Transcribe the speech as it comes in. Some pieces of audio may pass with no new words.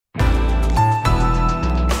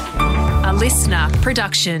listener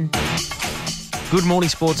production. Good morning,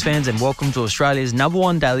 sports fans, and welcome to Australia's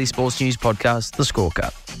 #1 daily sports news podcast, The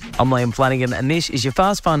Scorecard. I'm Liam Flanagan, and this is your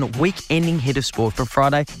fast, fun, week-ending hit of sport for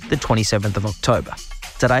Friday, the 27th of October.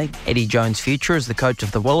 Today, Eddie Jones' future as the coach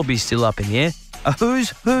of the Wallabies still up in the air, a who's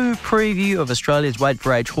who preview of Australia's weight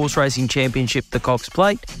for age horse racing championship, the Cox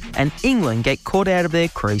Plate, and England get caught out of their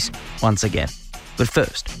crease once again. But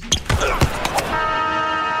first,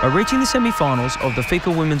 by reaching the semi-finals of the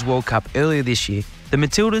FIFA Women's World Cup earlier this year, the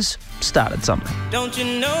Matildas started something. Don't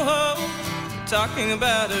you know, talking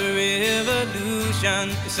about a revolution,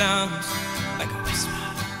 it sounds like a whisper.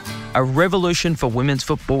 A revolution for women's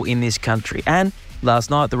football in this country, and last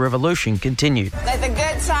night the revolution continued. Let the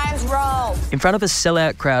good times roll. In front of a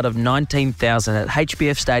sellout crowd of 19,000 at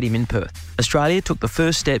HBF Stadium in Perth, Australia took the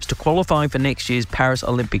first steps to qualifying for next year's Paris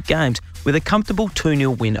Olympic Games with a comfortable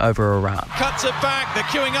 2-0 win over Iran. Cuts it back, they're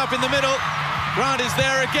queuing up in the middle. Grant is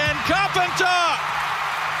there again, Carpenter!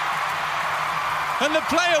 And the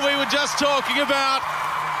player we were just talking about,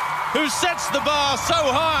 who sets the bar so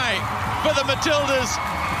high for the Matildas,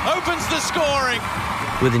 opens the scoring.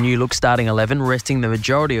 With a new look starting 11 resting the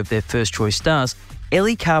majority of their first-choice stars,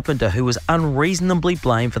 Ellie Carpenter, who was unreasonably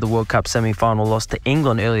blamed for the World Cup semi-final loss to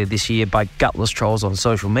England earlier this year by gutless trolls on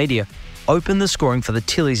social media, opened the scoring for the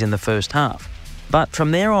Tillies in the first half. But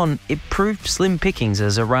from there on, it proved slim pickings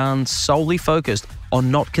as Iran solely focused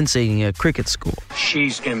on not conceding a cricket score.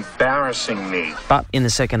 She's embarrassing me. But in the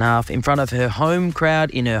second half, in front of her home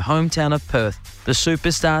crowd in her hometown of Perth, the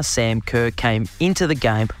superstar Sam Kerr came into the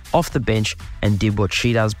game off the bench and did what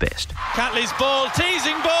she does best. Catley's ball,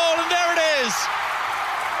 teasing ball, and there it is.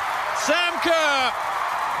 Sam Kerr.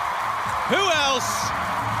 Who else?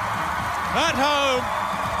 At home.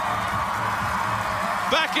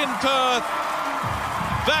 Back in Perth.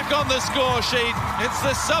 Back on the score sheet. It's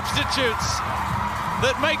the substitutes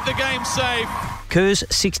that make the game safe. Kerr's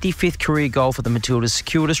 65th career goal for the Matildas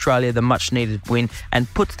secured Australia the much-needed win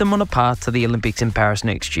and puts them on a path to the Olympics in Paris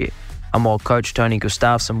next year. And while coach Tony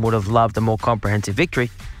Gustafsson would have loved a more comprehensive victory,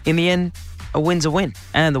 in the end, a win's a win,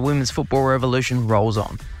 and the women's football revolution rolls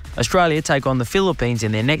on. Australia take on the Philippines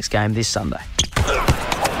in their next game this Sunday.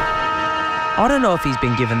 I don't know if he's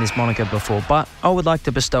been given this moniker before, but I would like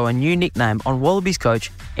to bestow a new nickname on Wallabies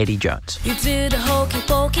coach Eddie Jones. You do the hokey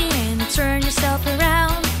pokey and you turn yourself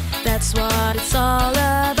around. That's what it's all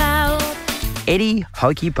about. Eddie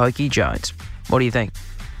Hokey Pokey Jones. What do you think?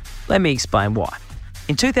 Let me explain why.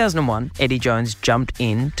 In 2001, Eddie Jones jumped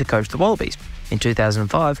in to coach the Wallabies. In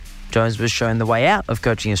 2005, Jones was shown the way out of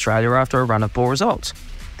coaching Australia after a run of poor results.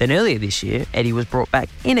 Then earlier this year, Eddie was brought back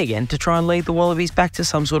in again to try and lead the Wallabies back to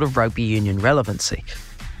some sort of rugby union relevancy.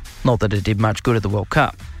 Not that it did much good at the World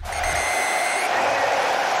Cup.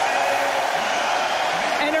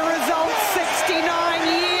 And a result 69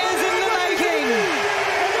 years in the making.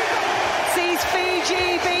 Sees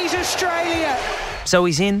Fiji beat Australia. So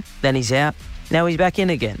he's in, then he's out, now he's back in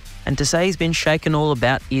again. And to say he's been shaken all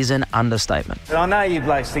about is an understatement. But I know you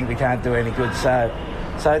blokes think we can't do any good, so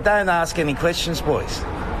don't ask any questions, boys.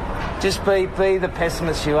 Just be the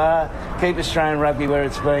pessimist you are. Keep Australian rugby where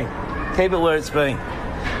it's been. Keep it where it's been.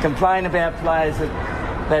 Complain about players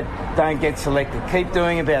that don't get selected. Keep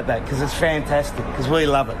doing about that because it's fantastic, because we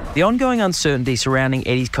love it. The ongoing uncertainty surrounding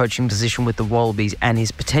Eddie's coaching position with the Wallabies and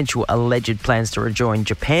his potential alleged plans to rejoin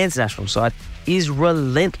Japan's national side is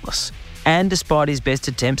relentless. And despite his best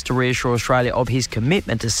attempts to reassure Australia of his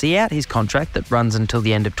commitment to see out his contract that runs until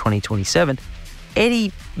the end of 2027,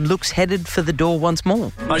 Eddie looks headed for the door once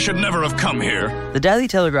more. I should never have come here. The Daily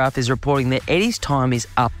Telegraph is reporting that Eddie's time is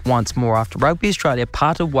up once more after Rugby Australia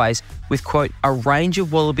parted ways with, quote, a range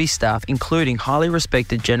of Wallaby staff, including highly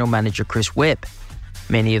respected General Manager Chris Webb.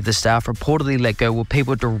 Many of the staff reportedly let go were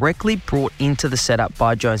people directly brought into the setup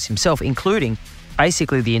by Jones himself, including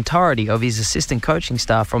basically the entirety of his assistant coaching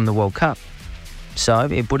staff from the World Cup. So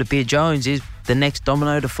it would appear Jones is the next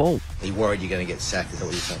domino to fall. Are you worried you're going to get sacked? Is that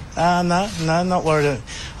what you're saying? No, not worried.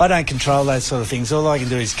 I don't control those sort of things. All I can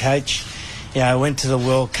do is coach. I went to the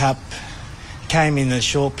World Cup, came in a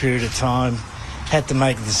short period of time, had to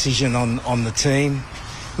make a decision on the team,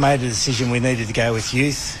 made a decision we needed to go with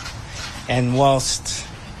youth. And whilst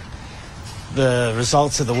the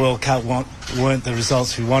results of the World Cup weren't the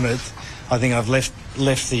results we wanted, I think I've left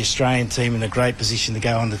the Australian team in a great position to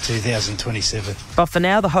go on to 2027. But for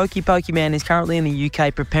now, the hokey pokey man is currently in the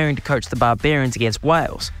UK preparing to coach the Barbarians against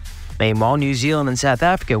Wales. Meanwhile, New Zealand and South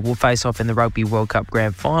Africa will face off in the Rugby World Cup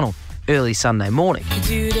Grand Final early Sunday morning. You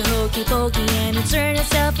do the hokey pokey and you turn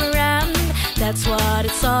yourself around. That's what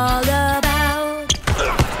it's all about.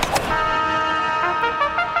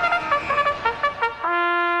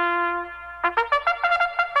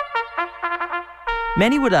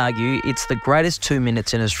 Many would argue it's the greatest 2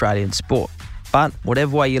 minutes in Australian sport. But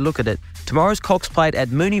whatever way you look at it, tomorrow's Cox Plate at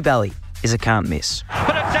Moonee Valley is a can't miss.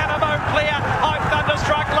 But it's Animo clear. I'm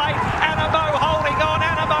thunderstruck late. Animo holding on.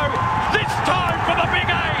 Animo this time for the big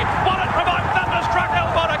A. Won it from I'm thunderstruck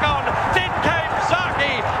Elbonicon. Then came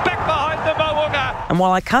Zaki back behind the Mo'unga. And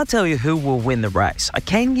while I can't tell you who will win the race, I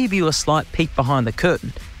can give you a slight peek behind the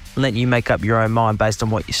curtain and let you make up your own mind based on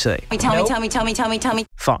what you see. Tell me.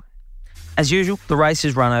 Fine. As usual, the race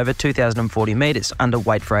is run over 2,040 metres under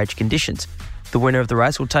weight for age conditions. The winner of the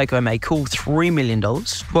race will take home a cool $3 million.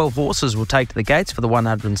 12 horses will take to the gates for the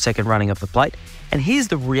 102nd running of the plate. And here's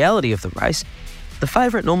the reality of the race. The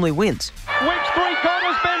favourite normally wins. Weeks 3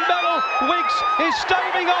 corners Ben Battle. Weeks is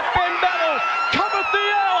staving off Ben Battle. Cometh the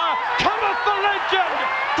hour. Cometh the legend.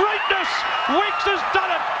 Greatness. Weeks has done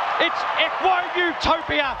it. It's Equine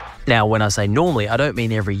Utopia. Now, when I say normally, I don't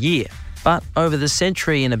mean every year. But over the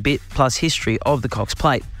century and a bit plus history of the Cox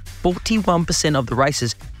Plate, 41% of the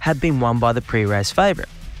races have been won by the pre-race favourite.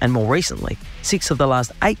 And more recently, 6 of the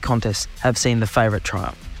last 8 contests have seen the favourite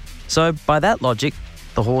triumph. So by that logic,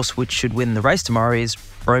 the horse which should win the race tomorrow is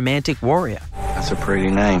Romantic Warrior. That's a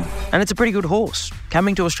pretty name. And it's a pretty good horse.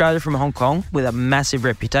 Coming to Australia from Hong Kong with a massive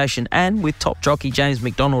reputation and with top jockey James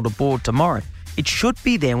McDonald aboard tomorrow, it should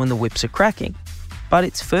be there when the whips are cracking. But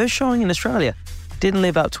its first showing in Australia didn't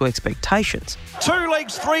live up to expectations. 2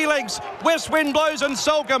 legs, 3 legs, West Wind blows and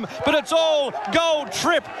Sulcombe, but it's all Gold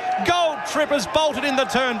Trip. Gold Trip has bolted in the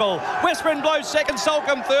Turnbull. West Wind blows second,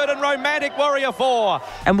 Sulcombe third, and Romantic Warrior 4.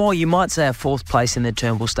 And while you might say a 4th place in the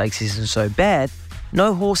Turnbull Stakes isn't so bad,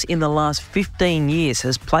 no horse in the last 15 years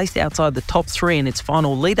has placed outside the top 3 in its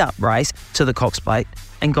final lead-up race to the Cox Plate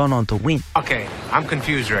and gone on to win. Okay, I'm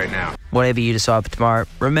confused right now. Whatever you decide for tomorrow,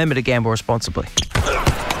 remember to gamble responsibly.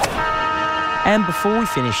 And before we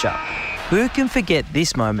finish up, who can forget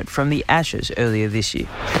this moment from the Ashes earlier this year?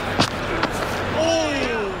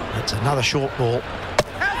 That's another short ball.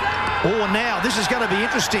 Oh, now this is going to be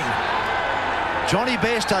interesting. Johnny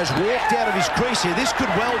Bairstow's walked out of his crease here. This could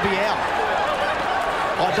well be out.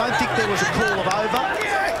 I don't think there was a call of over.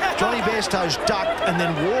 Johnny Bairstow's ducked and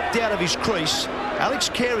then walked out of his crease. Alex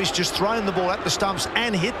Carey's just thrown the ball at the stumps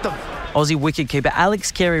and hit them. Aussie wicketkeeper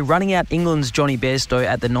Alex Carey running out England's Johnny Bairstow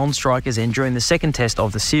at the non-strikers end during the second test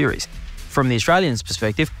of the series. From the Australians'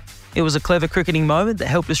 perspective, it was a clever cricketing moment that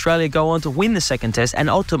helped Australia go on to win the second test and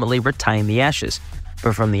ultimately retain the Ashes.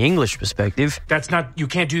 But from the English perspective... You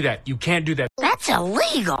can't do that. You can't do that. That's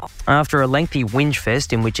illegal. After a lengthy whinge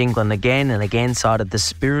fest in which England again and again cited the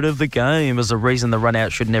spirit of the game as a reason the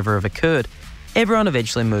run-out should never have occurred, everyone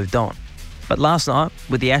eventually moved on. But last night,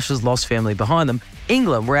 with the Ashes lost firmly behind them,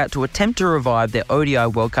 England were out to attempt to revive their ODI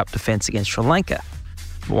World Cup defence against Sri Lanka.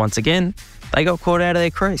 But once again, they got caught out of their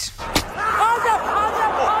crease. Oh,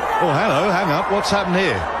 hello, hang up. What's happened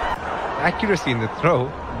here? Accuracy in the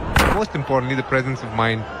throw. Most importantly, the presence of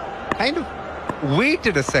mind. Kind of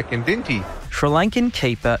waited a second, didn't he? Sri Lankan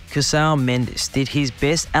keeper Kusal Mendes did his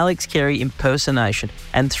best Alex Carey impersonation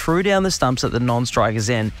and threw down the stumps at the non-striker's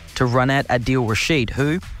end to run out Adil Rashid,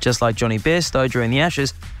 who, just like Johnny Bairstow during the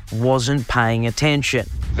Ashes, wasn't paying attention.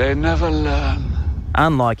 They never learn.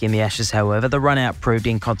 Unlike in the Ashes, however, the run-out proved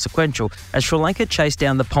inconsequential as Sri Lanka chased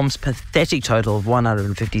down the Poms' pathetic total of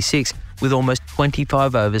 156 with almost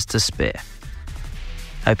 25 overs to spare.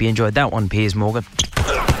 Hope you enjoyed that one, Piers Morgan.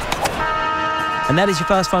 And that is your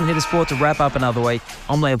Fast Fun Hit of Sport to wrap up another week.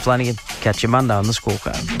 I'm Liam Flanagan. Catch you Monday on the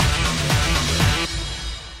Scorecard.